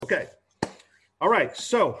Okay. All right.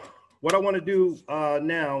 So what I want to do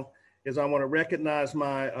now is I want to recognize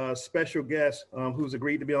my special guest who's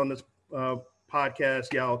agreed to be on this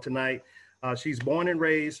podcast, y'all, tonight. She's born and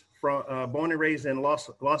raised in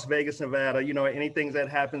Las Vegas, Nevada. You know, anything that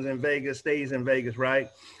happens in Vegas stays in Vegas, right?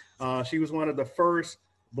 She was one of the first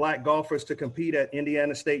Black golfers to compete at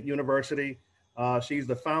Indiana State University. She's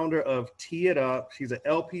the founder of Tee It Up. She's an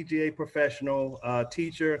LPGA professional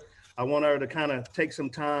teacher. I want her to kind of take some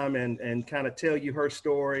time and kind of tell you her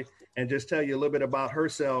story and just tell you a little bit about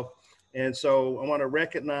herself. And so I want to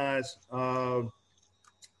recognize none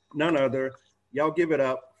other. Y'all give it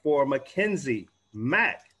up for Mackenzie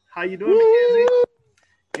Mack. How you doing, Mackenzie?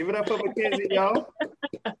 Give it up for Mackenzie, y'all.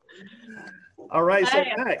 All right, so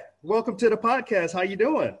Mack, welcome to the podcast. How you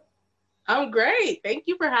doing? I'm great. Thank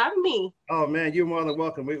you for having me. Oh man, you're more than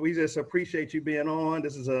welcome. We just appreciate you being on.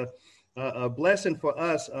 This is a blessing for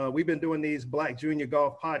us. We've been doing these Black Junior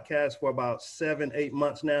Golf podcasts for about 7-8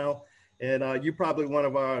 months now, and you're probably one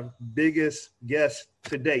of our biggest guests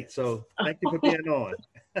to date. So thank you for being on.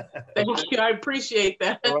 Thank you. I appreciate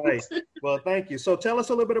that. All right. Well, thank you. So tell us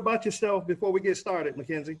a little bit about yourself before we get started,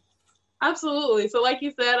 Mackenzie. Absolutely. So like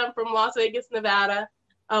you said, I'm from Las Vegas, Nevada.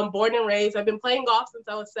 Born and raised. I've been playing golf since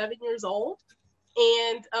I was 7 years old,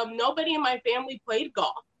 and nobody in my family played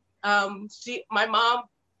golf. My mom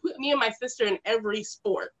put me and my sister in every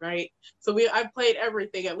sport, right? So I played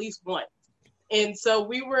everything at least once. And so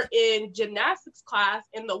we were in gymnastics class,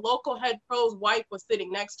 and the local head pro's wife was sitting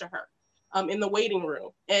next to her in the waiting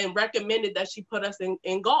room and recommended that she put us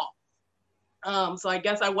in golf. So I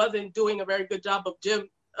guess I wasn't doing a very good job of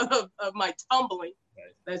my tumbling.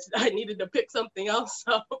 That I needed to pick something else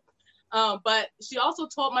up. But she also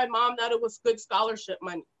told my mom that it was good scholarship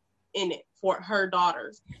money in it for her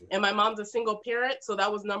daughters. And my mom's a single parent, so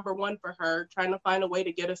that was number one for her, trying to find a way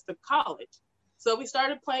to get us to college. So we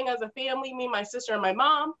started playing as a family, me, my sister, and my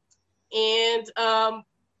mom. And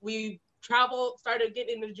we started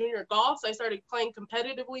getting into junior golf. So I started playing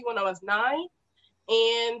competitively when I was 9.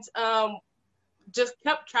 And just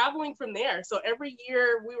kept traveling from there. So every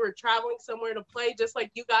year we were traveling somewhere to play, just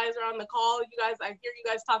like you guys are on the call. I hear you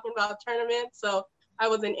guys talking about tournaments. So I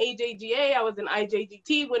was in AJGA, I was in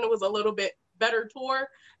IJGT when it was a little bit better tour.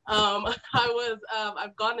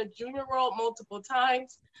 I've gone to Junior World multiple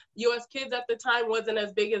times. US Kids at the time wasn't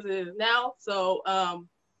as big as it is now. So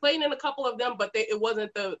playing in a couple of them, but it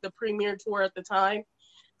wasn't the premier tour at the time.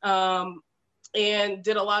 And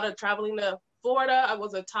did a lot of traveling to Florida. I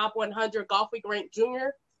was a top 100 Golf Week ranked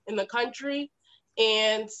junior in the country.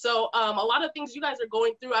 And so a lot of things you guys are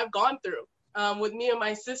going through, I've gone through with me and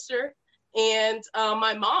my sister and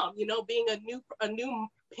my mom, you know, being a new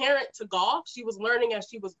parent to golf. She was learning as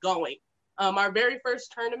she was going. Our very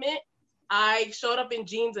first tournament, I showed up in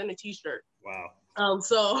jeans and a t-shirt. Wow.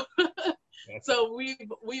 So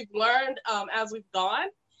we've learned as we've gone.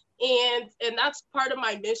 And that's part of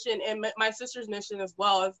my mission and my sister's mission as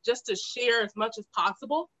well, is just to share as much as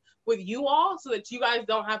possible with you all so that you guys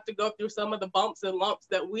don't have to go through some of the bumps and lumps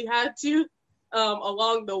that we had to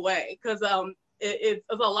along the way. Because it's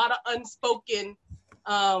a lot of unspoken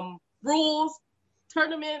rules,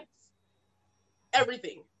 tournaments,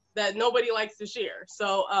 everything that nobody likes to share.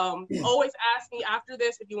 So always ask me after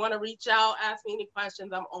this, if you want to reach out, ask me any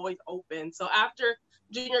questions, I'm always open. So after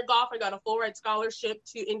junior golf, I got a full ride scholarship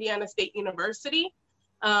to Indiana State University,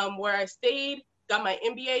 where I stayed, got my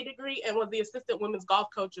MBA degree, and was the assistant women's golf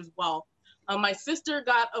coach as well. My sister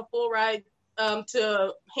got a full ride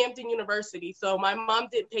to Hampton University. So my mom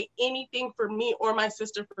didn't pay anything for me or my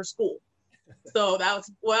sister for school. So that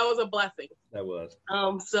was a blessing. That was.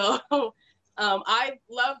 I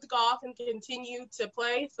loved golf and continue to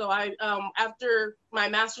play. So after my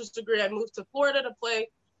master's degree, I moved to Florida to play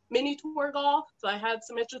mini tour golf. So I had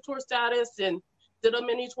some Metro Tour status and did a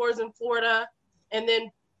mini tours in Florida, and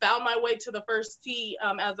then found my way to the first tee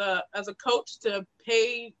as a coach to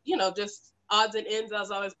pay, you know, just odds and ends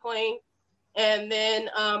as I was playing. And then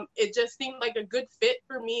it just seemed like a good fit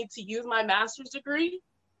for me to use my master's degree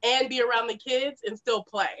and be around the kids and still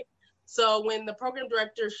play. So when the program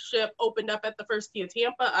directorship opened up at the first tee of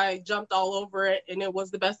Tampa, I jumped all over it, and it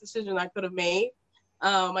was the best decision I could have made.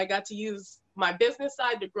 I got to use my business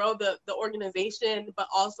side to grow the organization, but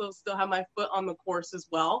also still have my foot on the course as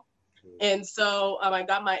well. And so I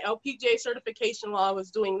got my LPGA certification while I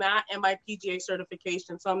was doing that, and my PGA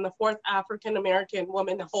certification. So I'm the 4th African-American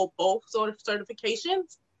woman to hold both sort of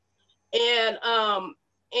certifications. And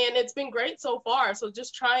it's been great so far. So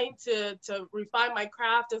just trying to refine my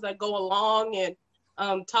craft as I go along,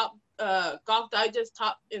 and top Golf Digest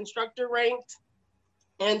top instructor ranked,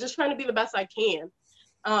 and just trying to be the best I can.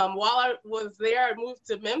 While I was there, I moved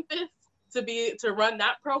to Memphis to run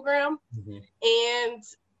that program. And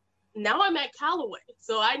now I'm at Callaway.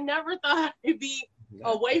 So I never thought I'd be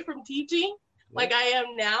away from teaching like I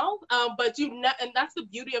am now. But and that's the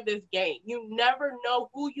beauty of this game. You never know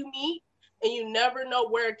who you meet, and you never know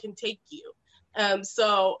where it can take you.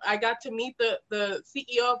 So I got to meet the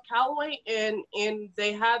CEO of Callaway, and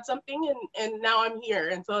they had something, and now I'm here.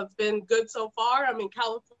 And so it's been good so far. I'm in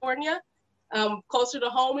California, closer to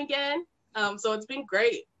home again. So it's been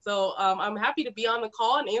great. So I'm happy to be on the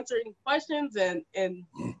call and answer any questions and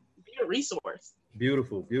be a resource.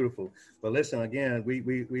 Beautiful, beautiful. But listen, again,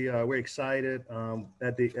 we're excited. We're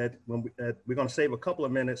going to save a couple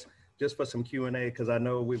of minutes just for some Q&A, because I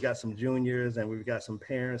know we've got some juniors and we've got some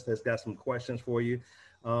parents that's got some questions for you.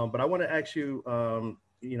 But I want to ask you,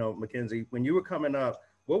 Mackenzie, when you were coming up,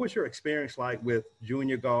 what was your experience like with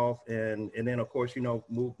junior golf, and then of course,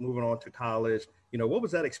 moving on to college? What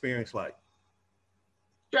was that experience like?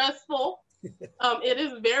 Stressful. It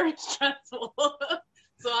is very stressful.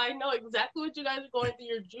 So I know exactly what you guys are going through.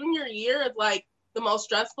 Your junior year is like the most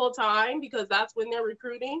stressful time, because that's when they're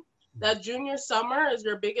recruiting. That junior summer is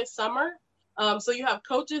your biggest summer. So you have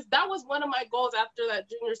coaches. That was one of my goals after that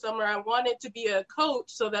junior summer. I wanted to be a coach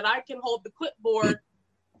so that I can hold the clipboard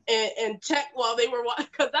and check while they were,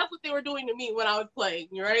 because that's what they were doing to me when I was playing,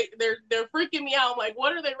 right? They're freaking me out. I'm like,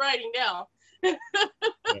 what are they writing down?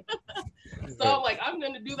 So I'm like, I'm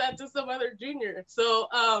going to do that to some other junior. So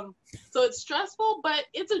it's stressful, but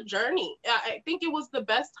it's a journey. I think it was the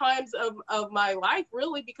best times of my life,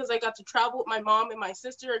 really, because I got to travel with my mom and my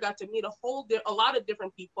sister. I got to meet a lot of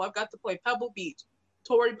different people. I've got to play Pebble Beach,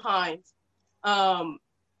 Torrey Pines,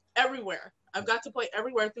 everywhere. I've got to play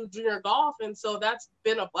everywhere through junior golf. And so that's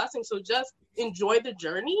been a blessing. So just enjoy the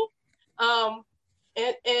journey. And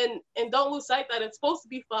don't lose sight that it's supposed to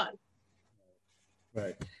be fun.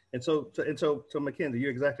 Right. And so Mackenzie,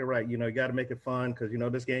 you're exactly right. You got to make it fun, because,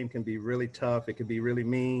 this game can be really tough. It can be really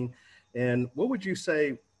mean. And what would you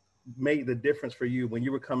say made the difference for you when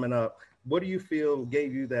you were coming up? What do you feel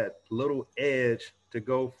gave you that little edge to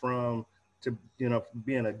go from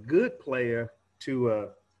being a good player to a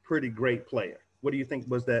pretty great player? What do you think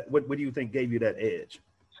was that? What do you think gave you that edge?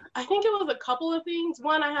 I think it was a couple of things.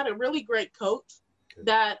 One, I had a really great coach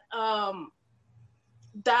that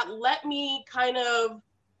let me kind of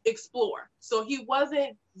explore. So he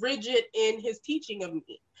wasn't rigid in his teaching of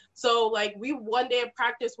me. So like one day of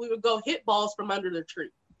practice, we would go hit balls from under the tree.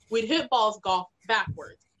 We'd hit balls golf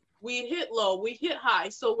backwards. We'd hit low, we'd hit high.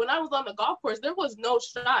 So when I was on the golf course, there was no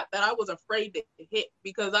shot that I was afraid to hit,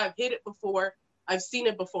 because I've hit it before. I've seen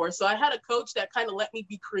it before. So I had a coach that kind of let me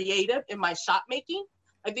be creative in my shot making.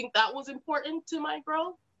 I think that was important to my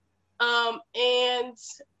growth. And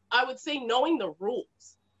I would say knowing the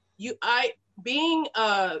rules. Being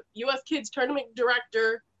a U.S. Kids Tournament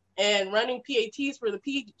Director and running PATs for the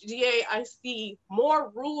PGA, I see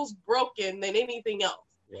more rules broken than anything else.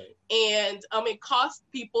 Right. And it costs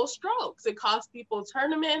people strokes. It costs people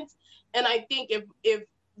tournaments. And I think if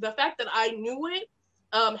the fact that I knew it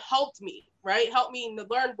helped me, right? Helped me to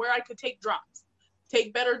learn where I could take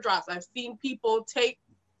better drops. I've seen people take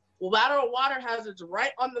lateral water hazards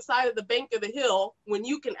right on the side of the bank of the hill, when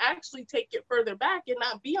you can actually take it further back and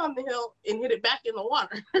not be on the hill and hit it back in the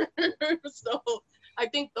water. So I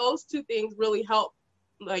think those two things really help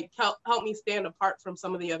me stand apart from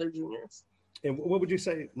some of the other juniors. And what would you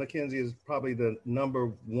say, Mackenzie, is probably the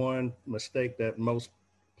number one mistake that most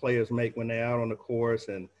players make when they're out on the course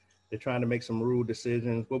and they're trying to make some rule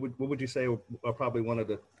decisions? What would you say are probably one of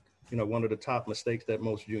the top mistakes that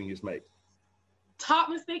most juniors make? Top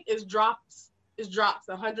mistake is drops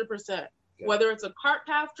 100%. Okay. Whether it's a cart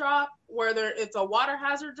path drop, whether it's a water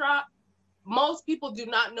hazard drop, most people do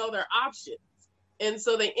not know their options. And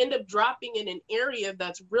so they end up dropping in an area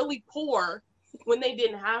that's really poor when they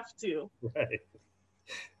didn't have to.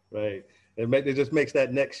 Right. It just makes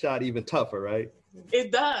that next shot even tougher, right?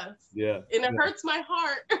 It does. Yeah. And it hurts my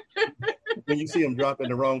heart. When you see them drop in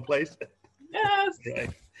the wrong place. Yes.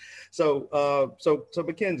 Right. So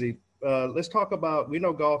Mackenzie, let's talk about, we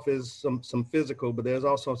know golf is some physical, but there's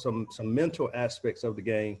also some mental aspects of the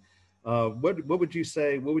game. What would you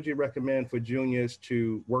say, what would you recommend for juniors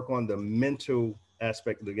to work on the mental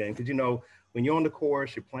aspect of the game? Because, when you're on the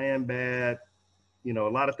course, you're playing bad, a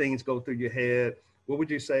lot of things go through your head. What would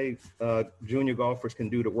you say junior golfers can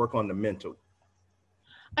do to work on the mental?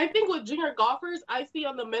 I think with junior golfers, I see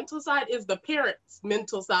on the mental side is the parents'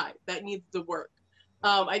 mental side that needs to work.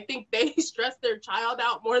 I think they stress their child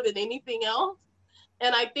out more than anything else.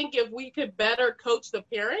 And I think if we could better coach the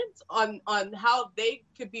parents on how they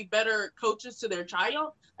could be better coaches to their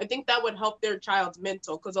child, I think that would help their child's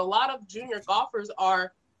mental. Because a lot of junior golfers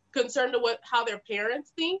are concerned with how their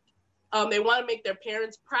parents think. They want to make their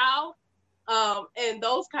parents proud, and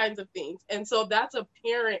those kinds of things. And so that's a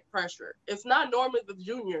parent pressure. It's not normally the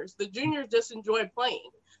juniors. The juniors just enjoy playing.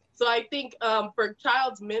 So I think for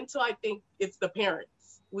child's mental, I think it's the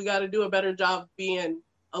parents. We got to do a better job being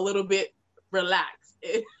a little bit relaxed.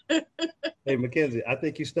 Hey, Mackenzie, I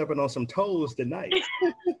think you're stepping on some toes tonight.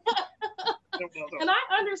 And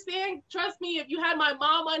I understand, trust me, if you had my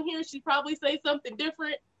mom on here, she'd probably say something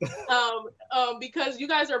different, because you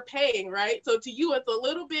guys are paying, right? So to you, it's a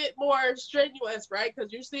little bit more strenuous, right?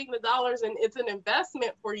 Because you're seeing the dollars and it's an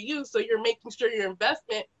investment for you. So you're making sure your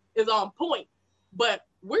investment is on point. But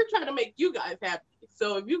we're trying to make you guys happy.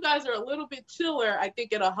 So if you guys are a little bit chiller, I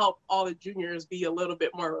think it'll help all the juniors be a little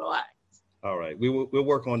bit more relaxed. All right, we'll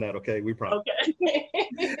work on that. Okay, we promise. Okay.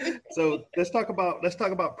 So let's talk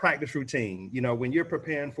about practice routine. You know, when you're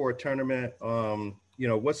preparing for a tournament, you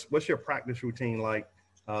know, what's your practice routine like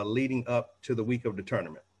leading up to the week of the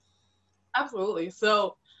tournament? Absolutely.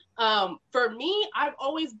 So for me, I've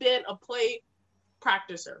always been a play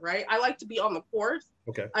practicer, right? I like to be on the course.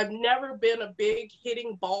 Okay. I've never been a big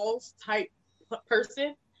hitting balls type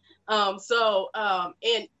person.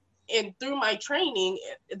 And through my training,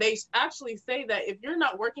 they actually say that if you're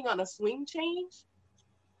not working on a swing change,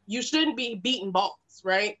 you shouldn't be beating balls,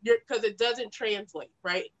 right? Because it doesn't translate,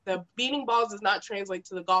 right? The beating balls does not translate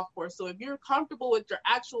to the golf course. So if you're comfortable with your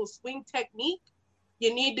actual swing technique,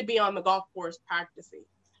 you need to be on the golf course practicing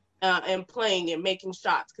and playing and making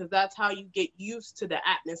shots, because that's how you get used to the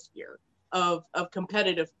atmosphere of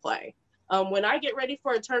competitive play. When I get ready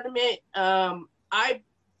for a tournament, I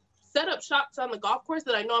set up shots on the golf course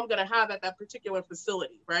that I know I'm going to have at that particular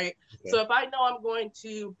facility, right? Okay. So if I know I'm going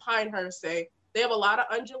to Pinehurst, say, they have a lot of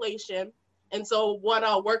undulation. And so when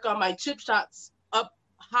I'll work on my chip shots up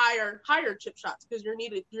higher chip shots, because you're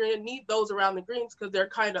going to need those around the greens because they're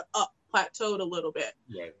kind of up, plateaued a little bit.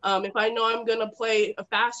 Right. If I know I'm going to play a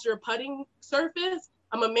faster putting surface,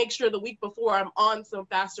 I'm going to make sure the week before I'm on some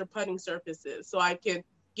faster putting surfaces so I can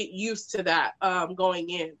get used to that going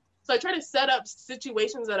in. So I try to set up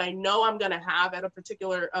situations that I know I'm going to have at a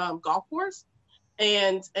particular golf course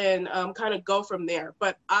and kind of go from there.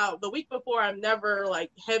 But the week before, I'm never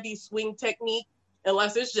like heavy swing technique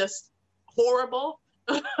unless it's just horrible.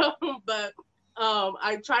 But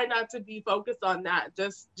I try not to be focused on that,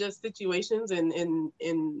 just situations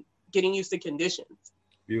and getting used to conditions.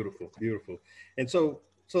 Beautiful, beautiful. And so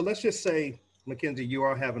let's just say, Mackenzie, you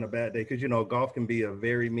are having a bad day, because, you know, golf can be a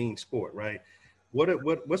very mean sport, right? What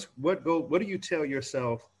do you tell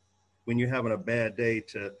yourself when you're having a bad day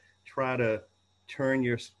to try to turn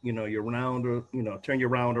your round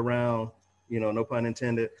around, you know, no pun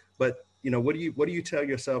intended, but, you know, what do you tell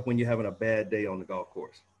yourself when you're having a bad day on the golf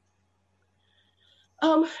course?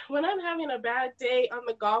 When I'm having a bad day on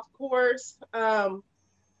the golf course,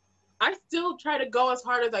 I still try to go as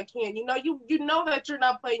hard as I can. You know, you know that you're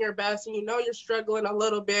not playing your best and you know you're struggling a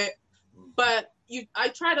little bit, but I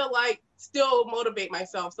try to like still motivate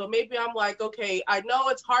myself. So maybe I'm like, okay, I know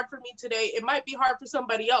it's hard for me today. It might be hard for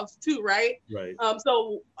somebody else too, right? Right.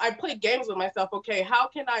 So I play games with myself. Okay, how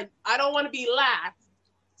can I don't want to be last.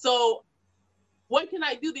 So what can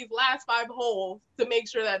I do these last 5 holes to make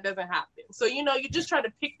sure that doesn't happen? So, you know, you just try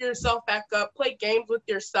to pick yourself back up, play games with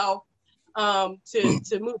yourself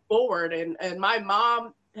to move forward. And my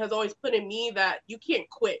mom has always put in me that you can't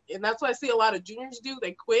quit. And that's what I see a lot of juniors do.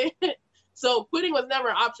 They quit. So quitting was never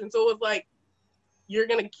an option. So it was like, you're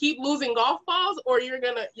going to keep losing golf balls or you're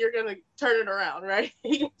going to turn it around, right?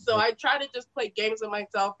 So I try to just play games with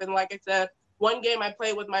myself. And like I said, one game I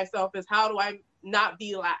play with myself is, how do I not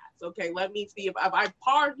be last? Okay, let me see if I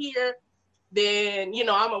par here, then, you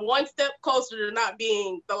know, I'm a one step closer to not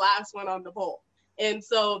being the last one on the pole. And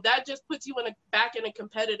so that just puts you back in a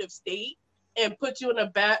competitive state and puts you in a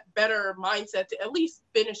better mindset to at least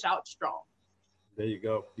finish out strong. There you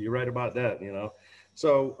go. You're right about that, you know.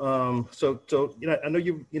 So, you know, I know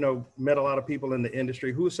you've, you know, met a lot of people in the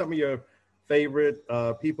industry. Who are some of your favorite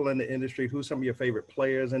people in the industry? Who's some of your favorite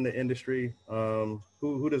players in the industry?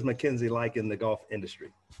 Who does Mackenzie like in the golf industry?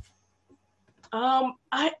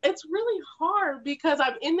 It's really hard because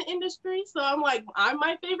I'm in the industry, so I'm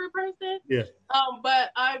my favorite person. Yeah.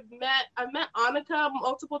 But I've met Annika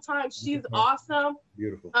multiple times. She's awesome.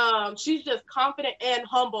 Beautiful. She's just confident and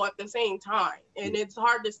humble at the same time, and it's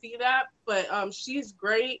hard to see that, but she's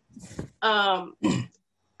great.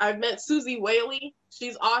 I've met Susie Whaley.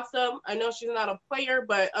 She's awesome. I know she's not a player,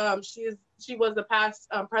 but she was the past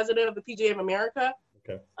president of the PGA of America.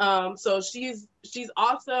 Okay. So she's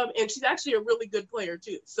awesome, and she's actually a really good player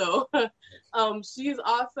too. So she's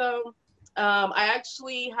awesome. I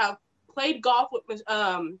actually have played golf with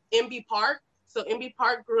MB Park. So MB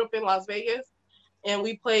Park grew up in Las Vegas, and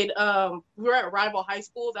we played. We were at rival high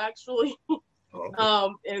schools actually.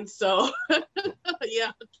 Oh, okay. And so,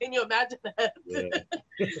 yeah, can you imagine that? Yeah.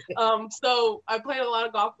 So I played a lot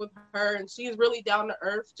of golf with her, and she's really down to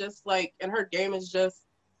earth, just like, and her game is just,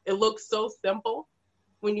 it looks so simple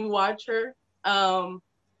when you watch her. Yeah,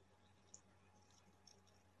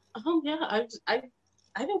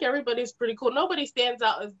 I think everybody's pretty cool. Nobody stands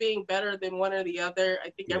out as being better than one or the other.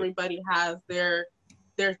 I think everybody has their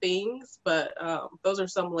things, but those are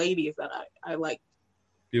some ladies that I like.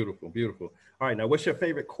 Beautiful, beautiful. All right, now what's your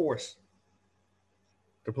favorite course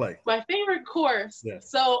to play? My favorite course. Yeah.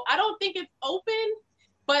 So I don't think it's open,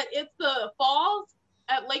 but it's the Falls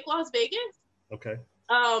at Lake Las Vegas. Okay.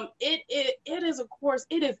 It is a course.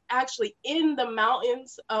 It is actually in the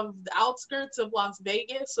mountains of the outskirts of Las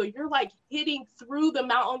Vegas. So you're like hitting through the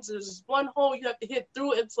mountains. There's one hole you have to hit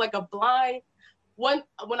through. It's like a blind. When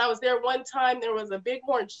I was there one time, there was a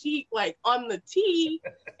bighorn sheep like on the tee,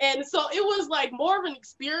 and so it was like more of an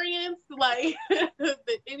experience like than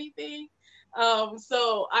anything.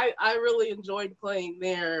 So I really enjoyed playing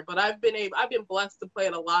there, but I've been blessed to play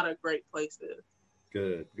at a lot of great places.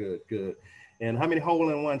 Good. And how many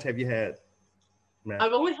hole-in-ones have you had, Matt?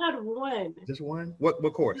 I've only had one. Just one?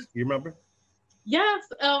 What course? You remember? Yes,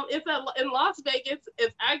 it's in Las Vegas.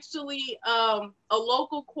 It's actually a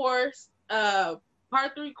local course, par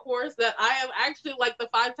 3 course that I am actually like the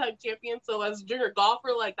 5-time champion. So as a junior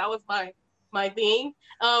golfer, like that was my thing.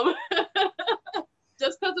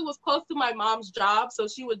 Just because it was close to my mom's job, so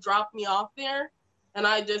she would drop me off there, and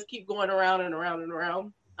I just keep going around and around and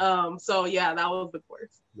around. So yeah, that was the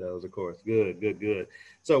course. That was the course. Good.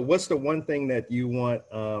 So what's the one thing that you want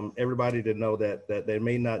everybody to know that they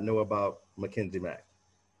may not know about Mackenzie Mack?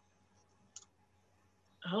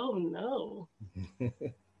 Oh no.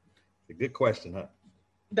 A good question, huh?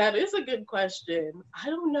 That is a good question. I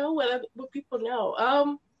don't know what people know.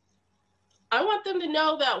 I want them to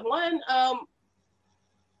know that one,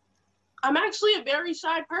 I'm actually a very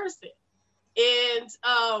shy person, and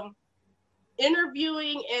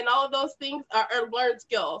interviewing and all of those things are learned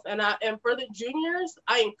skills. And for the juniors,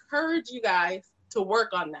 I encourage you guys to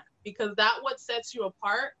work on that, because that's what sets you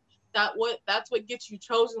apart. That's what gets you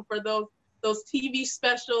chosen for those TV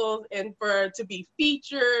specials and to be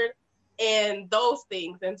featured and those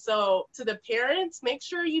things. And so to the parents, make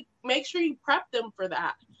sure you prep them for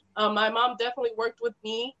that. My mom definitely worked with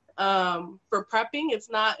me for prepping. It's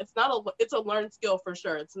a learned skill for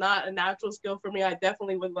sure. It's not a natural skill for me. I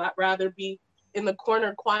definitely would rather be in the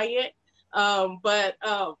corner quiet. But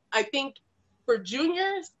I think for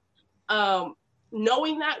juniors,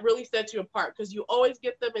 knowing that really sets you apart, because you always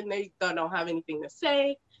get them and they don't have anything to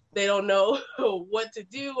say. They don't know what to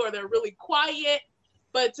do, or they're really quiet.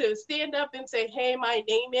 But to stand up and say, hey, my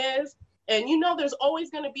name is, and there's always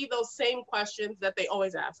going to be those same questions that they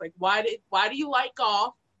always ask. Like, why do you like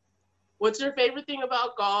golf? What's your favorite thing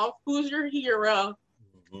about golf? Who's your hero?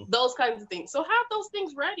 Mm-hmm. Those kinds of things. So have those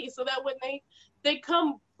things ready, so that when they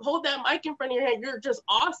come hold that mic in front of your hand, you're just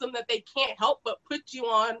awesome, that they can't help but put you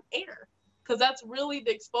on air. Because that's really,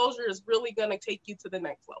 the exposure is really going to take you to the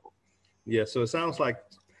next level. Yeah, so it sounds like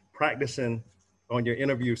practicing on your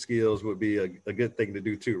interview skills would be a good thing to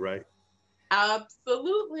do too, right?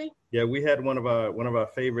 Absolutely. Yeah, we had one of our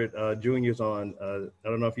favorite juniors on. I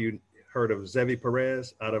don't know if you heard of Zevi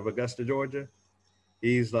Perez out of Augusta, Georgia.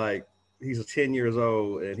 He's 10 years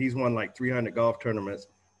old, and he's won like 300 golf tournaments,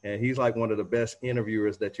 and he's like one of the best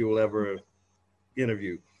interviewers that you will ever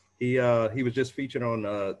interview. He was just featured on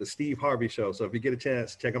the Steve Harvey show. So if you get a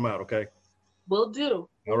chance, check him out. Okay. Will do.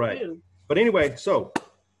 All right. But anyway, so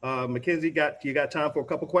Mackenzie, you got time for a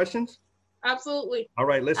couple questions? Absolutely. All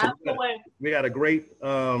right. Listen, we got a great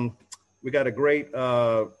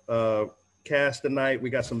cast tonight. We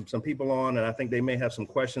got some people on, and I think they may have some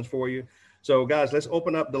questions for you. So guys, let's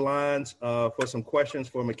open up the lines for some questions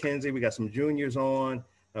for Mackenzie. We got some juniors on.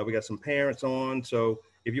 We got some parents on. So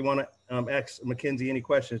if you want to ask Mackenzie any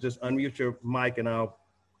questions, just unmute your mic and I'll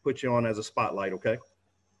put you on as a spotlight, okay?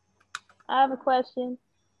 I have a question.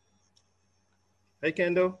 Hey,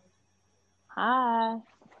 Kendall. Hi.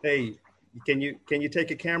 Hey, can you take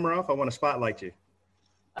your camera off? I want to spotlight you.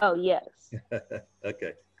 Oh, yes.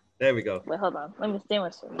 Okay. There we go. Wait, hold on. Let me stand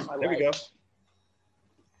with my There we go.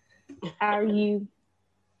 How are you?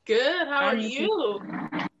 Good. How are you?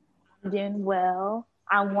 I'm doing well.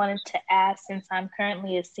 I wanted to ask, since I'm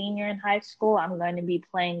currently a senior in high school, I'm going to be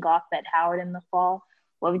playing golf at Howard in the fall.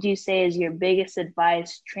 what would you say is your biggest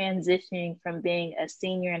advice transitioning from being a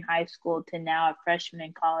senior in high school to now a freshman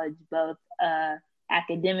in college, both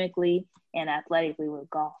academically and athletically with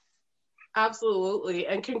golf? Absolutely.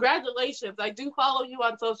 And congratulations. I do follow you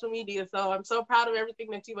on social media, so I'm so proud of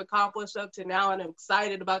everything that you've accomplished up to now, and I'm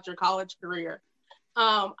excited about your college career.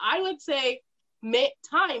 I would say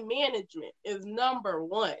time management is number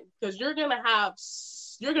one, because you're going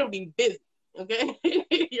to be busy, okay?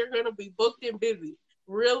 You're going to be booked and busy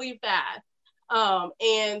really fast.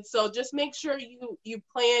 And so just make sure you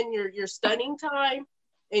plan your studying time,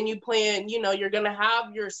 and you plan, you're going to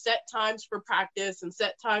have your set times for practice and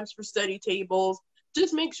set times for study tables.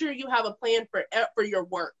 Just make sure you have a plan for your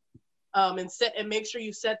work, and make sure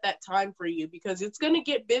you set that time for you, because it's going to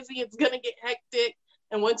get busy. It's going to get hectic.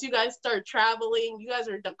 And once you guys start traveling, you guys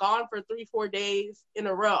are gone for 3-4 days in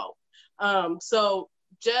a row. So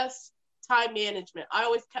just time management. I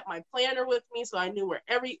always kept my planner with me, so I knew where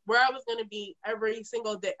I was going to be every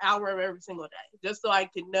single day, hour of every single day, just so I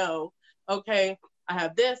could know, okay, I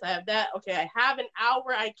have this, I have that. Okay, I have an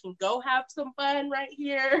hour. I can go have some fun right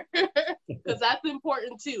here, because that's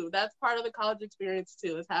important too. That's part of the college experience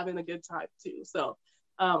too, is having a good time too. So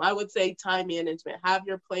I would say time management. Have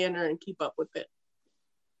your planner and keep up with it.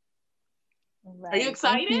 Right. Are you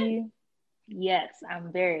excited? You. Yes,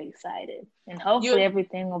 I'm very excited. And hopefully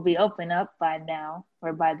everything will be open up by now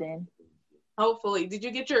or by then. Hopefully. Did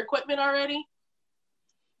you get your equipment already?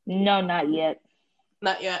 No, not yet.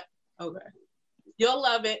 Not yet? Okay. You'll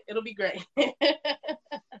love it. It'll be great.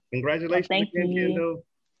 Congratulations thank again, you. Kendall.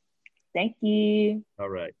 Thank you. All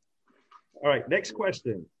right. Next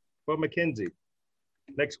question for Mackenzie.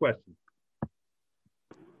 Next question.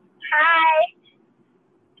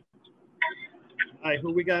 Hi,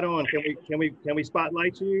 who we got on? Can we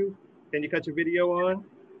spotlight you? Can you cut your video on?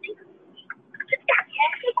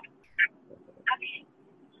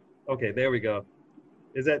 Okay, there we go.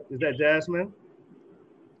 Is that Jasmine?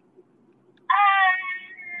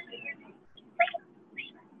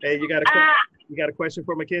 Hey, you got a question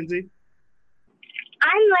for Mackenzie?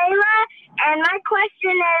 I'm Layla, and my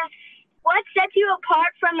question is, what sets you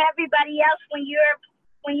apart from everybody else when you were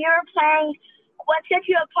playing? What sets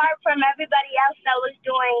you apart from everybody else that was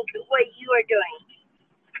doing what you were doing?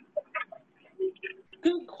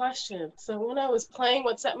 Good question. So when I was playing,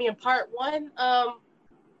 what set me apart? One, I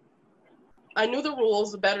knew the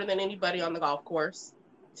rules better than anybody on the golf course.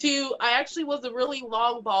 Two, I actually was a really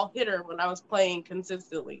long ball hitter when I was playing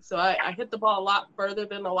consistently. So I hit the ball a lot further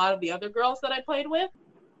than a lot of the other girls that I played with.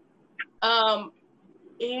 And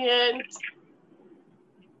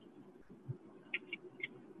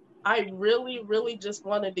I really, really just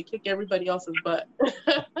wanted to kick everybody else's butt.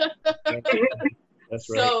 That's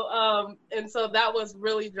right. So that was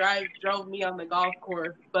really drove me on the golf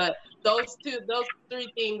course. But those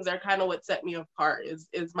three things are kind of what set me apart is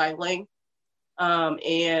my length,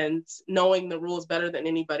 and knowing the rules better than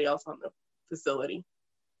anybody else on the facility.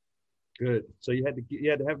 Good. So you had to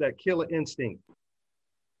have that killer instinct.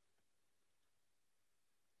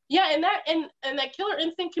 Yeah, and that killer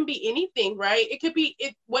instinct can be anything, right? It could be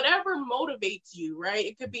whatever motivates you, right?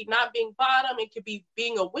 It could be not being bottom. It could be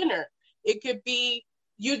being a winner. It could be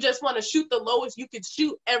you just want to shoot the lowest you could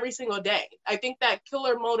shoot every single day. I think that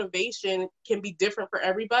killer motivation can be different for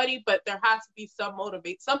everybody, but there has to be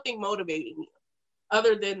something motivating you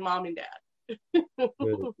other than mom and dad.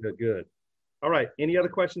 Good. All right. Any other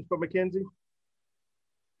questions for Mackenzie?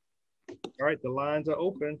 All right. The lines are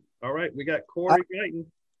open. All right. We got Corey Guyton.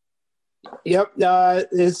 Yep.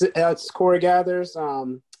 It's Corey Gathers.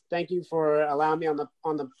 Thank you for allowing me on the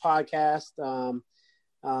podcast.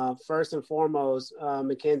 First and foremost,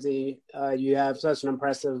 Mackenzie, you have such an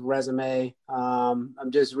impressive resume.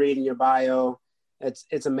 I'm just reading your bio.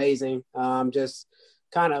 It's amazing. Just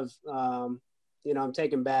kind of, I'm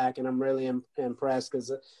taken back, and I'm really impressed,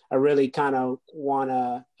 because I really kind of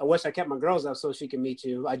I wish I kept my girls up so she can meet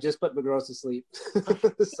you. I just put my girls to sleep.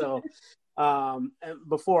 So, and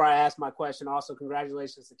before I ask my question, also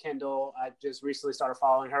congratulations to Kendall. I just recently started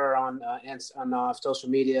following her on social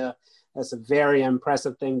media. That's a very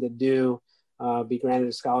impressive thing to do. Be granted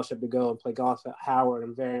a scholarship to go and play golf at Howard.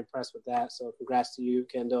 I'm very impressed with that. So congrats to you,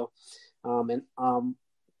 Kendall.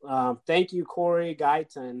 Thank you, Corey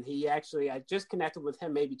Guyton. I just connected with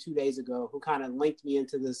him maybe 2 days ago, who kind of linked me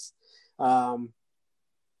into this,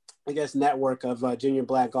 network of junior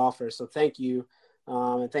Black golfers. So thank you.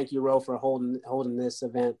 And thank you, Ro, for holding this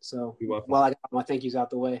event. So while I got my thank yous out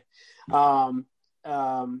the way.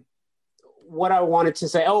 What I wanted to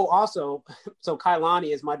say, also, so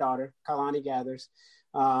Kailani is my daughter, Kailani Gathers.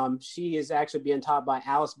 She is actually being taught by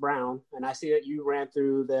Alice Brown, and I see that you ran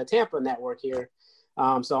through the Tampa network here.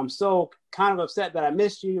 So I'm so kind of upset that I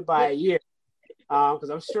missed you by a year, because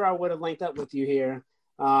I'm sure I would have linked up with you here.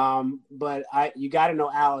 But you got to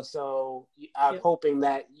know Alice, so I'm hoping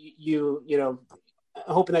that you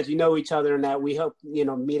hoping that you know each other, and that we hope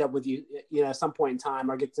meet up with you at some point in time,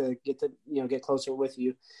 or get to get closer with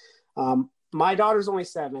you. My daughter's only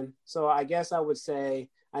 7, so I guess I would say,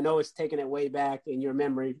 I know it's taking it way back in your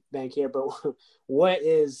memory bank here, but what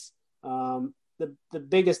is the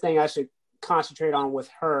biggest thing I should concentrate on with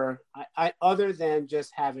her, I other than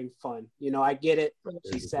just having fun? I get it,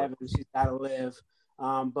 she's 7, she's got to live,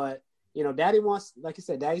 but daddy wants, like I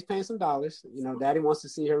said, daddy's paying some dollars. Daddy wants to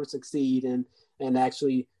see her succeed and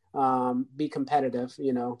actually be competitive.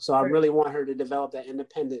 So I really want her to develop that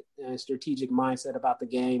independent and strategic mindset about the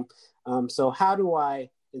game. So how do I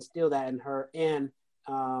instill that in her and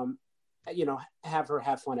have her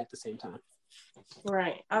have fun at the same time?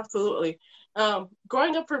 Right, absolutely.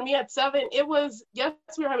 Growing up for me at 7, it was, yes,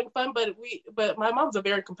 we were having fun, but my mom's a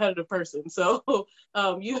very competitive person, so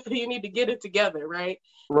you need to get it together, right?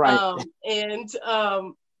 Right.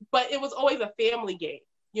 But it was always a family game,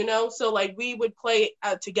 so like we would play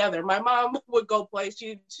together. My mom would go play.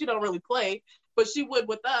 She don't really play, but she would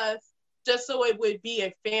with us, just so it would be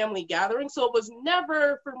a family gathering. So it was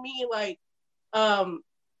never for me like a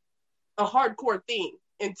hardcore thing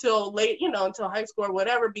until late, until high school or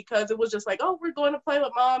whatever, because it was just like, oh, we're going to play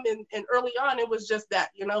with mom. And early on, it was just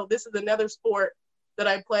that, this is another sport that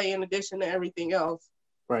I play in addition to everything else.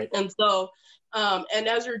 Right. And so, and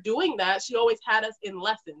as you're doing that, she always had us in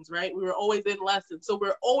lessons, right? We were always in lessons. So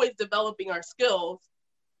we're always developing our skills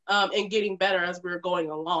and getting better as we were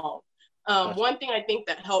going along. One thing I think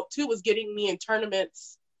that helped too was getting me in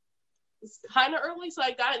tournaments kind of early. So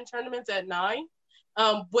I got in tournaments at 9.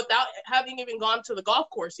 Without having even gone to the golf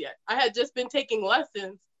course yet. I had just been taking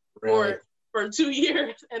lessons for 2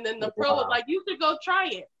 years, and then the pro was like, you should go try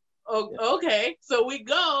it. Okay, so we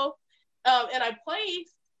go, and I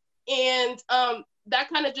placed, and that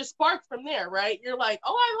kind of just sparked from there, right? You're like,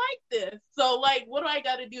 oh, I like this. So like, what do I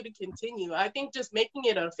got to do to continue? I think just making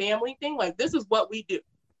it a family thing, like this is what we do.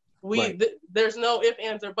 There's no ifs,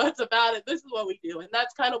 ands, or buts about it. This is what we do, and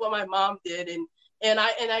that's kind of what my mom did, and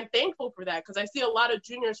I'm thankful for that, because I see a lot of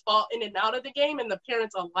juniors fall in and out of the game, and the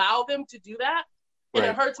parents allow them to do that, and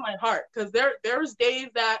it hurts my heart, because there's days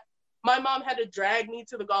that my mom had to drag me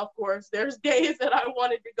to the golf course. There's days that I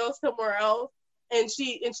wanted to go somewhere else, and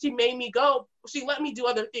she made me go. She let me do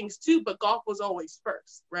other things too, but golf was always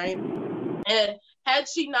first, right? And had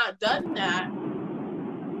she not done that,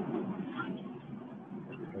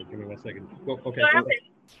 give me 1 second. Okay,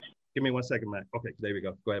 give me 1 second, Matt. Okay, there we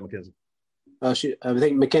go. Go ahead, Mackenzie. I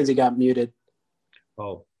think Mackenzie got muted.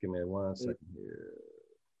 Oh, give me 1 second here.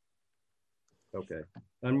 Okay,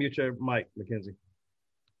 unmute your mic, Mackenzie.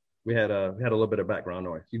 We had a little bit of background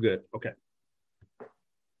noise. You good? Okay.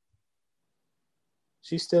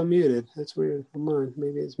 She's still muted. That's weird. Come on,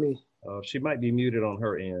 maybe it's me. She might be muted on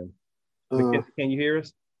her end. Can you hear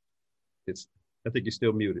us? I think you're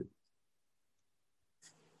still muted.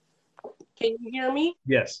 Can you hear me?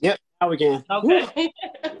 Yes. Yep. Now we can. Okay.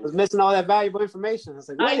 I was missing all that valuable information. I was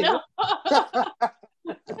like, I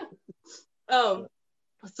know.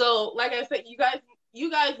 So like I said, you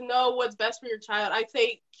guys know what's best for your child. I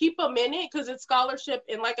say keep them in it, because it's scholarship.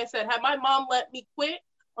 And like I said, had my mom let me quit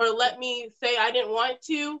or let me say I didn't want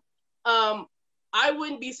to, I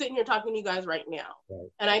wouldn't be sitting here talking to you guys right now. Right.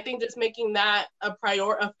 And I think just making that a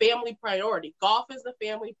family priority. Golf is a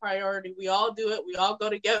family priority. We all do it. We all go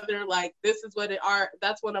together. Like this is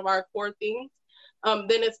that's one of our core things. Then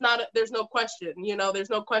there's no question, there's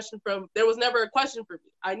no question there was never a question for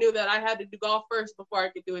me. I knew that I had to do golf first before I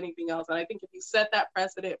could do anything else. And I think if you set that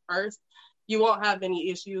precedent first, you won't have any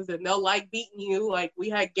issues, and they'll like beating you. Like we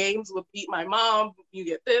had games with beat my mom, you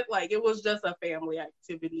get this, like it was just a family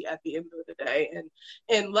activity at the end of the day,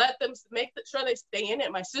 and let them make sure they stay in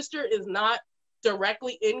it. My sister is not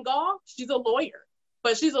directly in golf. She's a lawyer,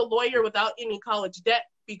 but she's a lawyer without any college debt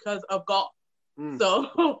because of golf.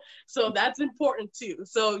 So that's important too.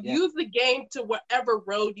 So use the game to whatever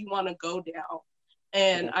road you want to go down.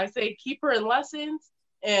 And I say keep her in lessons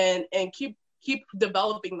and keep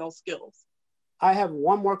developing those skills. I have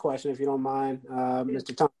one more question, if you don't mind,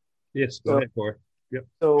 Mr. Tom. Yes, go ahead, Corey. Yep.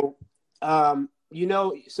 So, so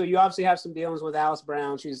you obviously have some dealings with Alice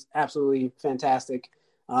Brown. She's absolutely fantastic.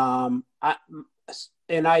 I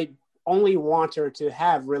only want her to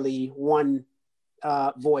have really one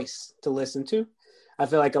voice to listen to. I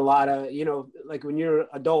feel like a lot of, like when you're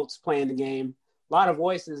adults playing the game, a lot of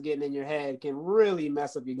voices getting in your head can really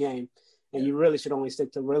mess up your game. And you really should only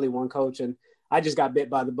stick to really one coach. And I just got bit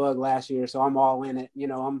by the bug last year, so I'm all in it. You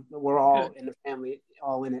know, we're all in the family,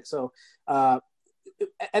 all in it. So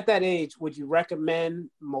at that age, would you recommend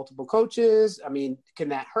multiple coaches? I mean, can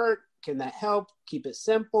that hurt? Can that help? Keep it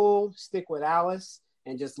simple, stick with Alice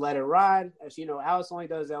and just let it ride. As you know, Alice only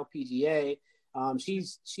does LPGA.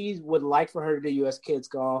 She would like for her to do US Kids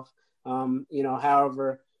Golf. You know,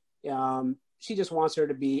 however, she just wants her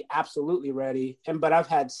to be absolutely ready. But I've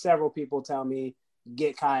had several people tell me,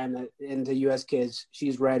 get Kai into US Kids.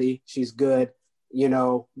 She's ready. She's good. You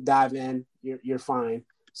know, dive in. You're fine.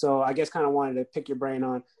 So I guess kind of wanted to pick your brain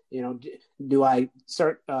on, you know, do I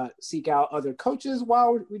seek out other coaches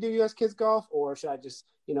while we do US Kids Golf, or should I just,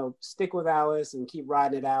 you know, stick with Alice and keep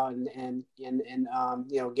riding it out and you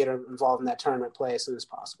know, get her involved in that tournament play as soon as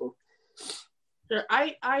possible? Sure.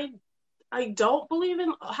 I don't believe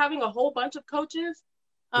in having a whole bunch of coaches,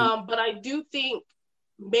 but I do think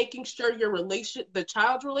making sure the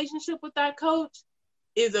child's relationship with that coach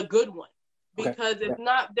is a good one, because if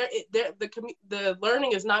not, the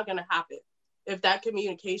learning is not going to happen if that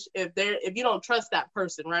communication, if you don't trust that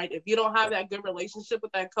person, right? If you don't have that good relationship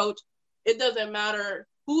with that coach, it doesn't matter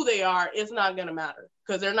who they are. It's not going to matter,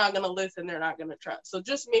 because they're not going to listen. They're not going to trust. So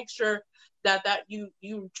just make sure that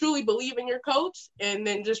you truly believe in your coach, and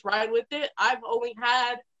then just ride with it. I've only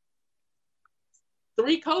had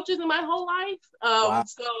 3 coaches in my whole life. Wow.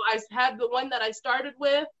 So I had the one that I started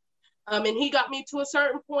with, and he got me to a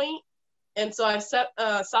certain point. And so I sought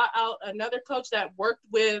out another coach that worked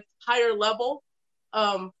with higher level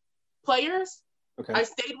players. Okay. I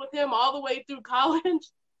stayed with him all the way through college.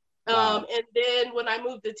 Wow. And then when I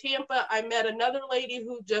moved to Tampa, I met another lady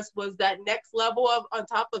who just was that next level on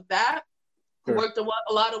top of that. Sure. Worked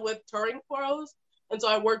a lot with touring pros. And so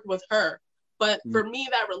I worked with her. But for me,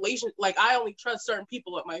 that relation, like, I only trust certain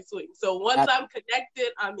people at my swing. So once I'm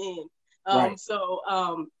connected, I'm in. Right. So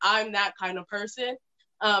I'm that kind of person.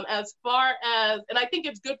 As far as, and I think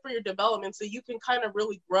it's good for your development, so you can kind of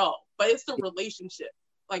really grow, but it's the relationship.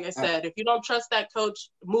 Like I said, if you don't trust that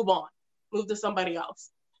coach, move to somebody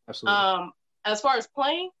else. Absolutely. As far as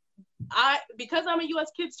playing, because I'm a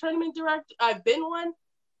US Kids tournament director, I've been one,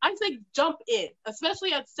 I say jump in,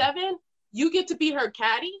 especially at 7, you get to be her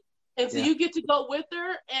caddy. And so you get to go with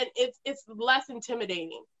her, and it's less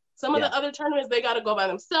intimidating. Some of the other tournaments, they got to go by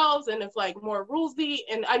themselves, and it's like more rulesy.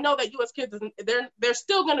 And I know that US Kids, they're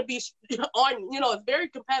still going to be on, you know, it's very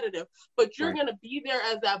competitive, but you're going to be there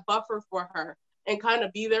as that buffer for her and kind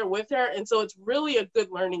of be there with her. And so it's really a good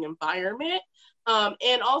learning environment.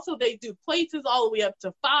 And also they do places all the way up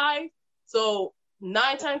to 5. So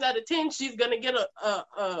 9 times out of 10, she's going to get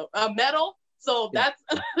a medal. So that's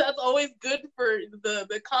always good for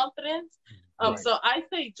the confidence. So I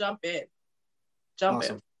say jump in. Jump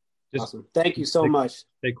in. Awesome. Thank you so much.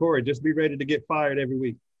 Hey, Corey, just be ready to get fired every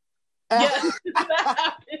week. Yes,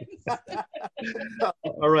 that happens.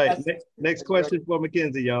 All right. Next question for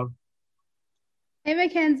Mackenzie, y'all. Hey,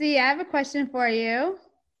 Mackenzie, I have a question for you.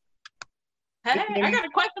 Hey, I got a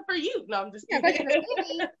question for you. No, I'm just kidding.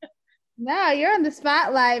 No, you're on the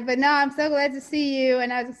spotlight, but no, I'm so glad to see you.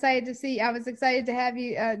 And I was excited to have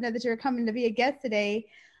you know that you're coming to be a guest today.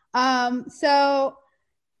 So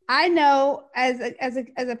I know as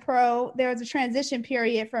a pro, there was a transition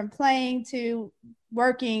period from playing to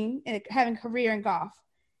working and having a career in golf.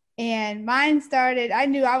 And mine started, I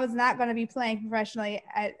knew I was not going to be playing professionally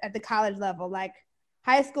at the college level. Like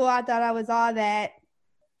high school, I thought I was all that.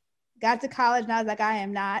 Got to college and I was like, I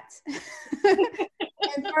am not.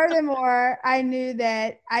 And furthermore, I knew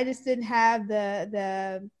that I just didn't have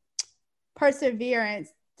the perseverance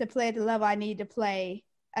to play at the level I need to play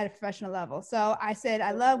at a professional level. So I said,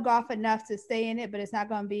 I love golf enough to stay in it, but it's not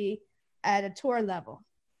going to be at a tour level.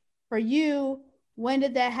 For you, when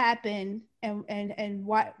did that happen? And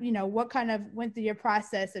what kind of went through your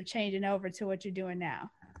process of changing over to what you're doing now?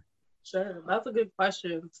 Sure. That's a good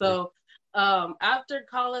question. So after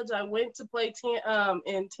college, I went to play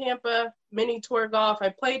in Tampa, mini tour golf. I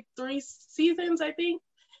played 3 seasons, I think.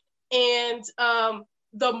 And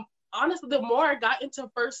honestly, the more I got into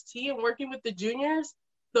first tee and working with the juniors,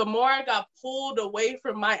 the more I got pulled away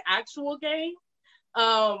from my actual game,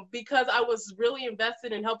 because I was really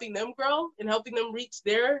invested in helping them grow and helping them reach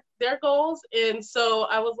their goals. And so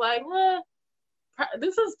I was like,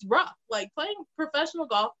 this is rough. Like playing professional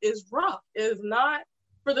golf is rough. It is not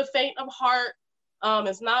for the faint of heart.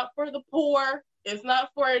 It's not for the poor. It's not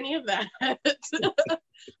for any of that.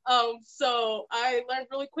 So I learned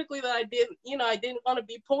really quickly that I didn't want to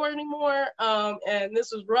be poor anymore. And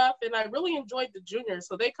this was rough. And I really enjoyed the juniors.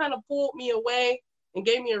 So they kind of pulled me away and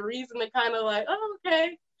gave me a reason to kind of like, oh,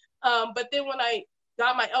 okay. But then when I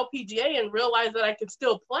got my LPGA and realized that I could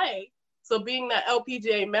still play, So being that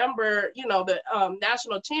LPGA member, you know, the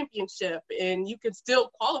national championship, and you can still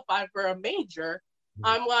qualify for a major,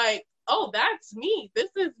 I'm like, oh, that's me. This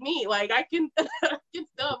is me. Like I can, I can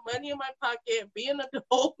still have money in my pocket, be an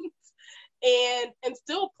adult, and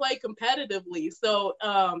still play competitively. So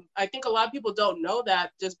I think a lot of people don't know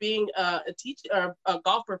that just being a teacher or a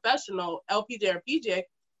golf professional, LPGA or PGA,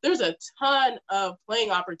 there's a ton of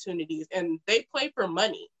playing opportunities, and they play for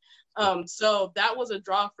money. So that was a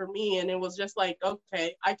draw for me, and it was just like,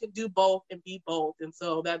 okay, I could do both and be both. And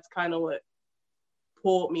so that's kind of what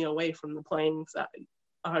pulled me away from the playing side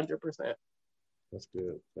 100%. That's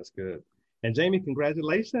good. That's good. And Jamie,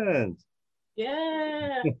 congratulations.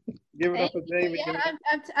 Yeah. Give it up for Jamie. Yeah,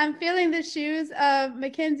 I'm feeling the shoes of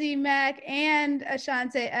Mackenzie Mack and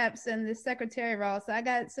Ashante Epps in the secretary role. So I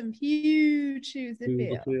got some huge shoes to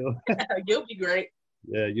fill. You'll be great.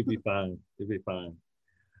 Yeah, you'll be fine. You'll be fine.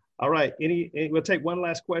 All right. We'll take one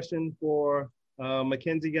last question for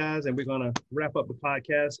Mackenzie, guys, and we're gonna wrap up the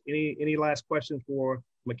podcast. Any last questions for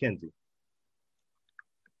Mackenzie?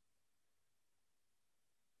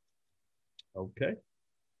 Okay.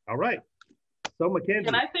 All right. So Mackenzie.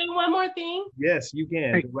 Can I say one more thing? Yes, you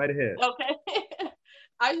can. Hey. Go right ahead. Okay.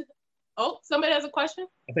 Somebody has a question?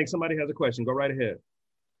 I think somebody has a question. Go right ahead.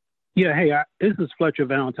 Yeah. Hey, this is Fletcher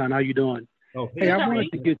Valentine. How you doing? Oh, hey, I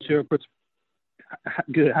wanted to get your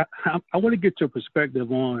good. I want to get your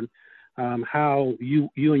perspective on how you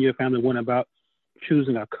and your family went about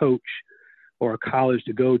choosing a coach or a college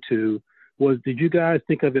to go to. Did you guys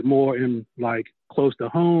think of it more in like close to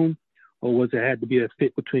home, or was it had to be a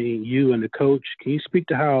fit between you and the coach? Can you speak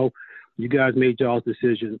to how you guys made y'all's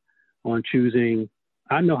decision on choosing?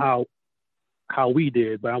 I know how we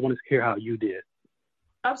did, but I want to hear how you did.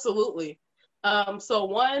 Absolutely. So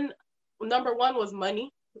number one was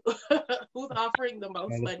money. Who's offering the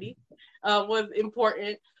most money was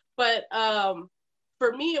important. But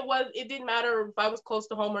for me, it didn't matter if I was close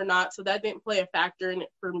to home or not. So that didn't play a factor in it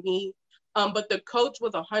for me. But the coach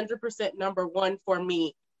was 100% number one for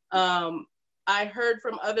me. I heard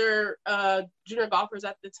from other junior golfers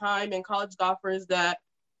at the time and college golfers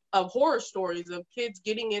of horror stories of kids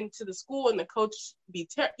getting into the school and the coach you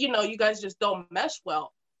guys just don't mesh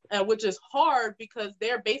well, which is hard because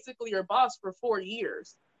they're basically your boss for 4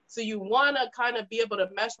 years. So you want to kind of be able to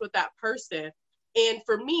mesh with that person. And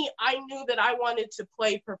for me, I knew that I wanted to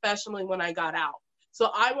play professionally when I got out.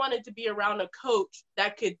 So I wanted to be around a coach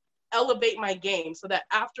that could elevate my game so that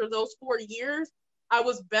after those 4 years, I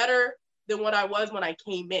was better than what I was when I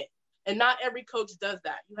came in. And not every coach does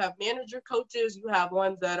that. You have manager coaches, you have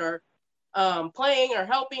ones that are playing or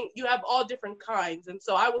helping, you have all different kinds. And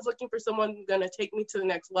so I was looking for someone who's going to take me to the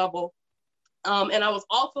next level. And I was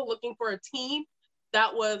also looking for a team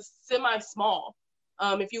that was semi-small.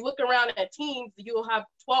 If you look around at teams, you'll have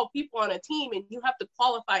 12 people on a team and you have to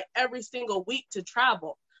qualify every single week to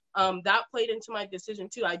travel. That played into my decision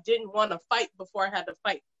too. I didn't want to fight before I had to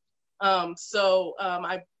fight. That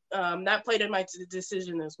played in my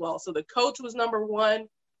decision as well. So the coach was number one.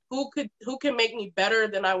 Who can make me better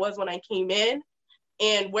than I was when I came in,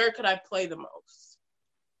 and where could I play the most?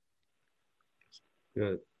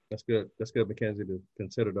 Good. That's good. That's good, Mackenzie, to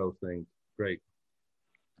consider those things. Great.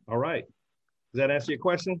 All right. Does that answer your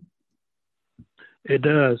question? It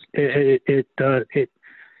does. It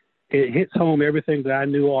hits home everything that I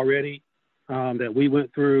knew already that we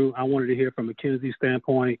went through. I wanted to hear from Mackenzie's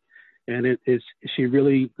standpoint, and she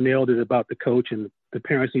really nailed it about the coach, and the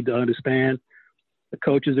parents need to understand the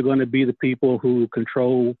coaches are going to be the people who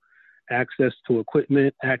control access to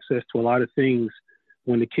equipment, access to a lot of things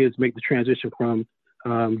when the kids make the transition from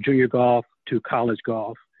junior golf to college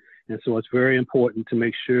golf. And so it's very important to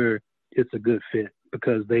make sure it's a good fit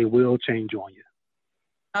because they will change on you.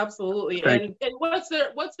 Absolutely. And what's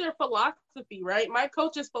their philosophy, right? My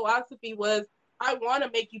coach's philosophy was, I want to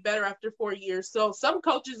make you better after 4 years. So some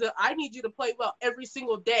coaches, I need you to play well every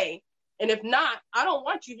single day. And if not, I don't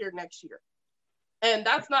want you here next year. And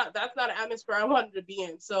that's not an atmosphere I wanted to be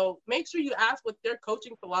in. So make sure you ask what their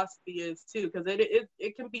coaching philosophy is too, because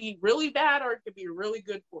it can be really bad or it can be really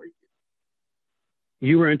good for you.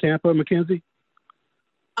 You were in Tampa, Mackenzie?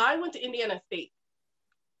 I went to Indiana State.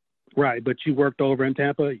 Right, but you worked over in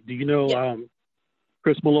Tampa. Do you know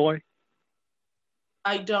Chris Malloy?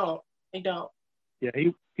 I don't. Yeah,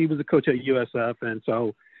 he was a coach at USF, and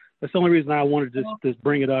so that's the only reason I wanted to just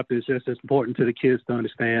bring it up. Is just it's important to the kids to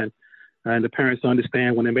understand and the parents to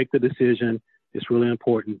understand when they make the decision. It's really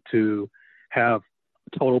important to have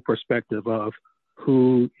a total perspective of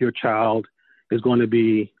who your child is going to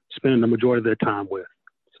be spending the majority of their time with.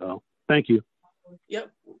 So thank you.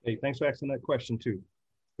 Yep. Hey, thanks for asking that question too.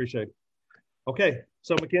 Appreciate it. Okay,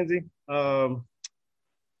 so Mackenzie,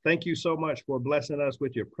 thank you so much for blessing us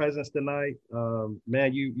with your presence tonight.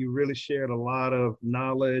 Man, you really shared a lot of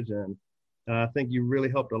knowledge, and I think you really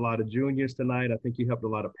helped a lot of juniors tonight. I think you helped a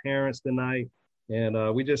lot of parents tonight.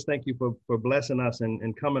 And we just thank you for blessing us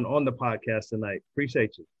and coming on the podcast tonight.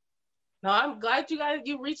 Appreciate you. No, I'm glad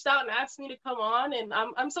you reached out and asked me to come on, and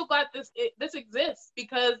I'm so glad this exists,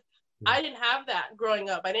 because I didn't have that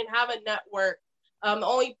growing up. I didn't have a network. The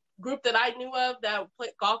only group that I knew of that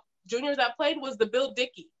played golf, juniors that played, was the Bill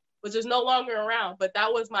Dickey, which is no longer around, but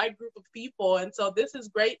that was my group of people. And so this is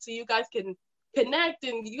great, so you guys can connect,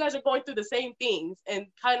 and you guys are going through the same things and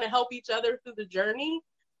kind of help each other through the journey.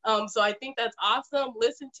 So I think that's awesome.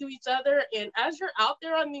 Listen to each other, and as you're out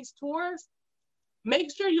there on these tours,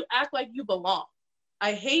 make sure you act like you belong.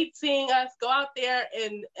 I hate seeing us go out there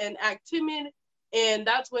and act timid, and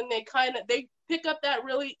that's when they pick up that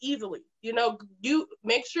really easily. You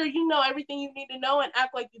make sure you know everything you need to know and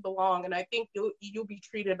act like you belong, and I think you'll be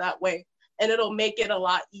treated that way, and it'll make it a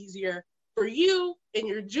lot easier for you and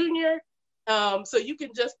your junior, so you can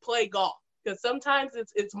just play golf, because sometimes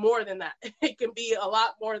it's more than that. It can be a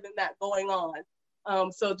lot more than that going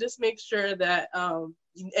on. So just make sure that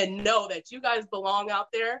and know that you guys belong out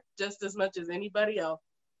there just as much as anybody else.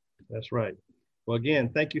 That's right. Well, again,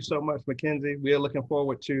 thank you so much, Mackenzie. We are looking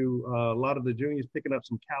forward to a lot of the juniors picking up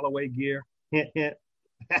some Callaway gear. Hint, hint.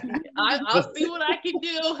 I'll see what I can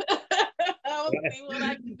do. I'll see what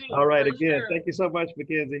I can do. All right. Again, sure. Thank you so much,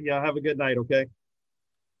 Mackenzie. Y'all have a good night, okay?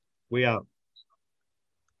 We out.